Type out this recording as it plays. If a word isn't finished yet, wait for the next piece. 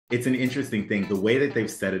It's an interesting thing. The way that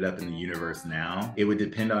they've set it up in the universe now, it would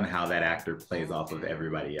depend on how that actor plays off of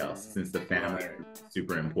everybody else, since the family is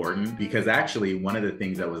super important. Because actually, one of the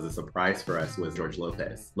things that was a surprise for us was George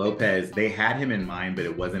Lopez. Lopez, they had him in mind, but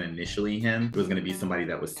it wasn't initially him. It was going to be somebody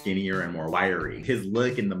that was skinnier and more wiry. His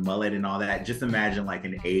look and the mullet and all that, just imagine like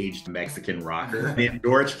an aged Mexican rocker. Then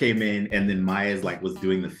George came in, and then Maya's like was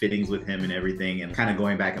doing the fittings with him and everything, and kind of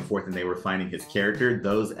going back and forth, and they were finding his character.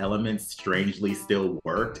 Those elements strangely still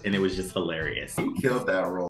worked, and it was just hilarious. He killed that role.